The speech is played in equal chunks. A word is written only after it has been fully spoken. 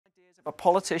A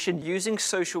politician using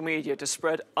social media to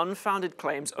spread unfounded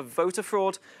claims of voter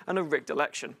fraud and a rigged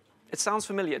election. It sounds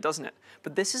familiar, doesn't it?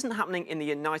 But this isn't happening in the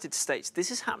United States. This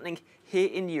is happening here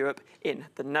in Europe, in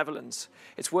the Netherlands.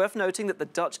 It's worth noting that the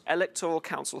Dutch Electoral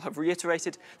Council have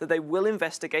reiterated that they will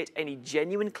investigate any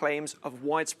genuine claims of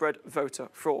widespread voter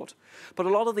fraud. But a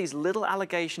lot of these little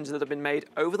allegations that have been made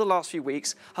over the last few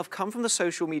weeks have come from the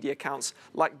social media accounts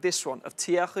like this one of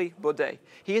Thierry Baudet.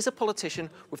 He is a politician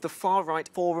with the far-right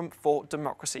Forum for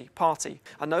Democracy party.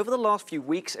 And over the last few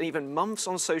weeks and even months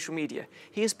on social media,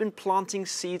 he has been planting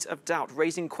seeds of doubt,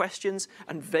 raising questions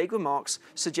and vague remarks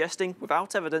suggesting,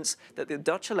 without evidence, that the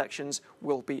Dutch elections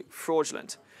will be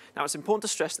fraudulent. Now, it's important to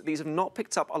stress that these have not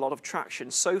picked up a lot of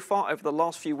traction. So far, over the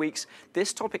last few weeks,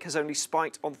 this topic has only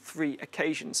spiked on 3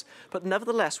 occasions. But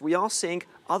nevertheless, we are seeing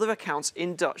other accounts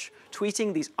in Dutch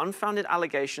tweeting these unfounded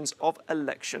allegations of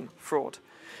election fraud.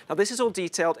 Now, this is all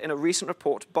detailed in a recent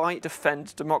report by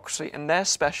Defend Democracy and their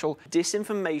special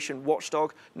disinformation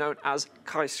watchdog known as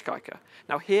Kruiskijker.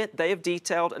 Now, here they have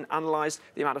detailed and analysed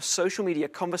the amount of social media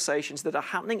conversations that are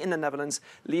happening in the Netherlands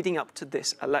leading up to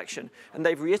this election. And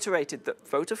they've reiterated that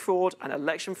voter fraud and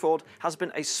election fraud has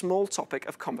been a small topic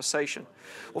of conversation.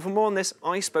 Well, for more on this,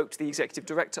 I spoke to the Executive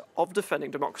Director of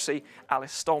Defending Democracy,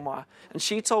 Alice Stolmeyer. And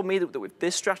she told me that with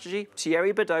this strategy,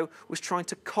 Thierry Baudet was trying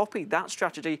to copy that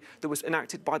strategy that was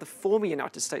enacted by the former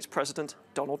United States President,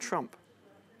 Donald Trump.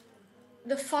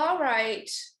 The far-right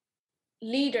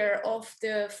leader of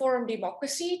the Forum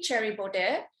Democracy, Thierry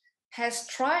Baudet, has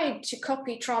tried to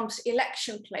copy Trump's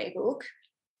election playbook,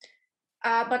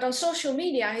 but on social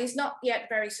media, he's not yet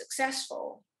very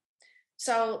successful.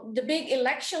 So the big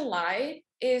election lie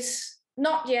is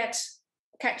not yet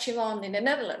catching on in the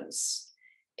Netherlands.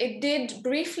 It did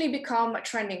briefly become a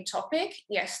trending topic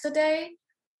yesterday,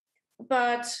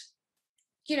 but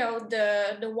you know,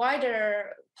 the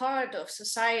wider part of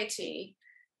society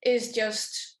is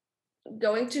just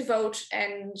going to vote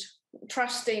and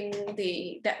trusting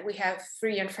that we have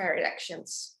free and fair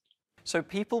elections. So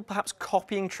people perhaps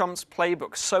copying Trump's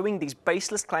playbook, sowing these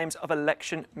baseless claims of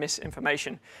election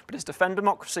misinformation. But as Defend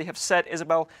Democracy have said,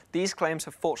 Isabel, these claims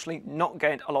have fortunately not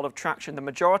gained a lot of traction. The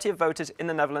majority of voters in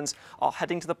the Netherlands are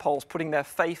heading to the polls, putting their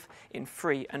faith in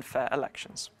free and fair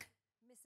elections.